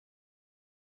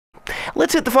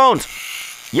Let's hit the phones.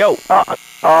 Yo.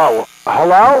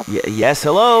 Hello? Yes,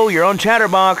 hello. You're on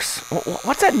Chatterbox.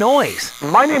 What's that noise?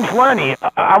 My name's Lenny.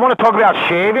 I want to talk about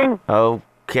shaving.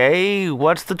 Okay,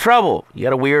 what's the trouble? You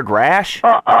got a weird rash?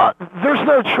 There's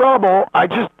no trouble. I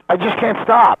just can't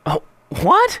stop. Oh,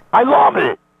 what? I love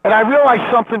it. And I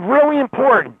realized something really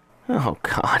important. Oh,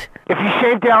 God. If you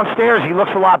shave downstairs, he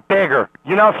looks a lot bigger.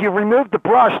 You know, if you remove the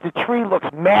brush, the tree looks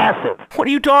massive. What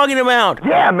are you talking about?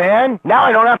 Yeah, man. Now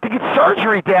I don't have to get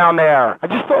surgery down there. I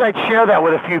just thought I'd share that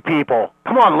with a few people.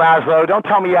 Come on, Laszlo. Don't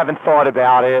tell me you haven't thought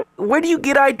about it. Where do you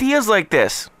get ideas like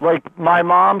this? Like my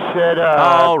mom said,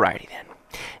 Alrighty then.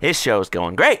 This show's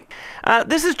going great.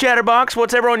 This is Chatterbox.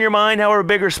 What's ever on your mind, however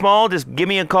big or small, just give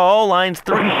me a call. Line's If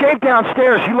 3. you shave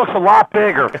downstairs, he looks a lot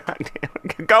bigger.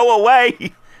 Go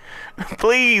away.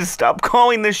 Please stop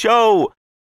calling the show.